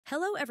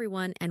Hello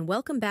everyone and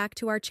welcome back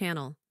to our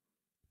channel.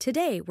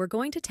 Today we're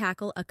going to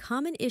tackle a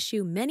common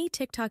issue many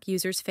TikTok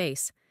users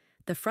face,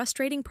 the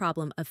frustrating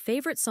problem of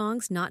favorite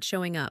songs not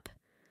showing up.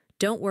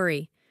 Don't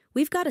worry,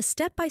 we've got a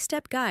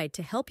step-by-step guide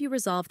to help you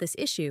resolve this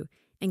issue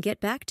and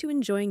get back to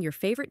enjoying your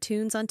favorite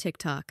tunes on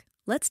TikTok.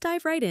 Let's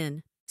dive right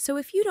in. So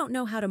if you don't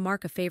know how to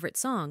mark a favorite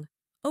song,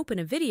 open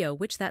a video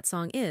which that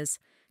song is,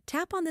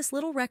 tap on this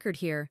little record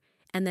here,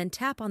 and then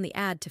tap on the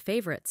Add to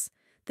Favorites.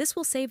 This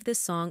will save this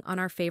song on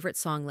our favorite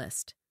song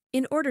list.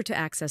 In order to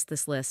access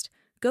this list,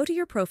 go to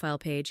your profile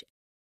page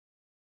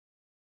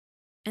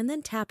and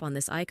then tap on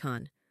this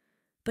icon.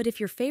 But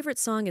if your favorite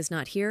song is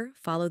not here,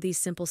 follow these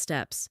simple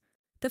steps.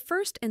 The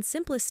first and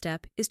simplest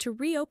step is to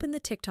reopen the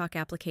TikTok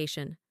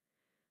application.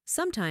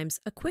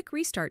 Sometimes a quick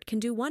restart can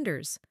do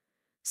wonders.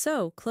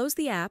 So, close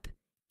the app,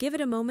 give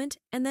it a moment,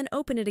 and then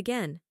open it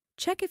again.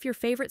 Check if your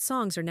favorite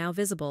songs are now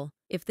visible.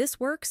 If this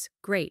works,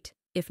 great.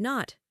 If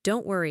not,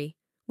 don't worry.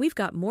 We've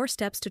got more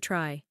steps to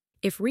try.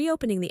 If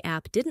reopening the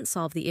app didn't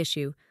solve the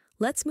issue,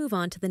 let's move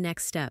on to the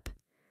next step.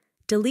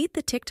 Delete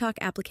the TikTok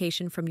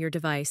application from your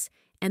device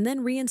and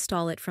then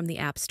reinstall it from the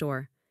App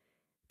Store.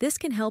 This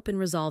can help in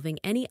resolving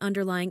any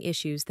underlying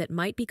issues that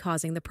might be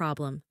causing the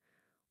problem.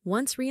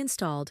 Once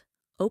reinstalled,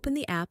 open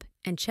the app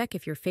and check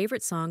if your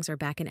favorite songs are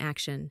back in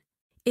action.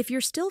 If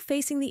you're still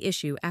facing the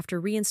issue after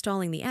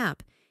reinstalling the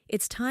app,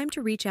 it's time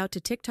to reach out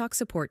to TikTok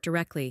support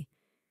directly.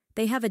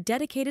 They have a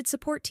dedicated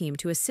support team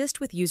to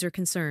assist with user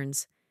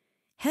concerns.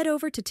 Head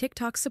over to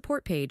TikTok's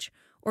support page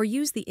or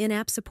use the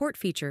in-app support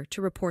feature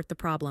to report the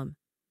problem.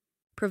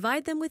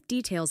 Provide them with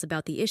details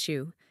about the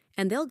issue,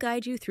 and they'll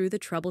guide you through the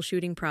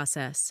troubleshooting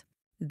process.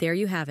 There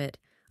you have it,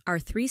 our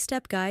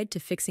 3-step guide to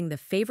fixing the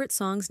favorite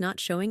songs not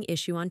showing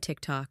issue on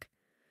TikTok.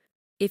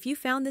 If you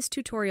found this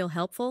tutorial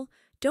helpful,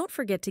 don't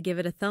forget to give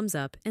it a thumbs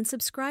up and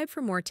subscribe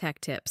for more tech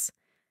tips.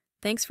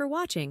 Thanks for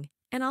watching,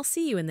 and I'll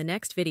see you in the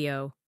next video.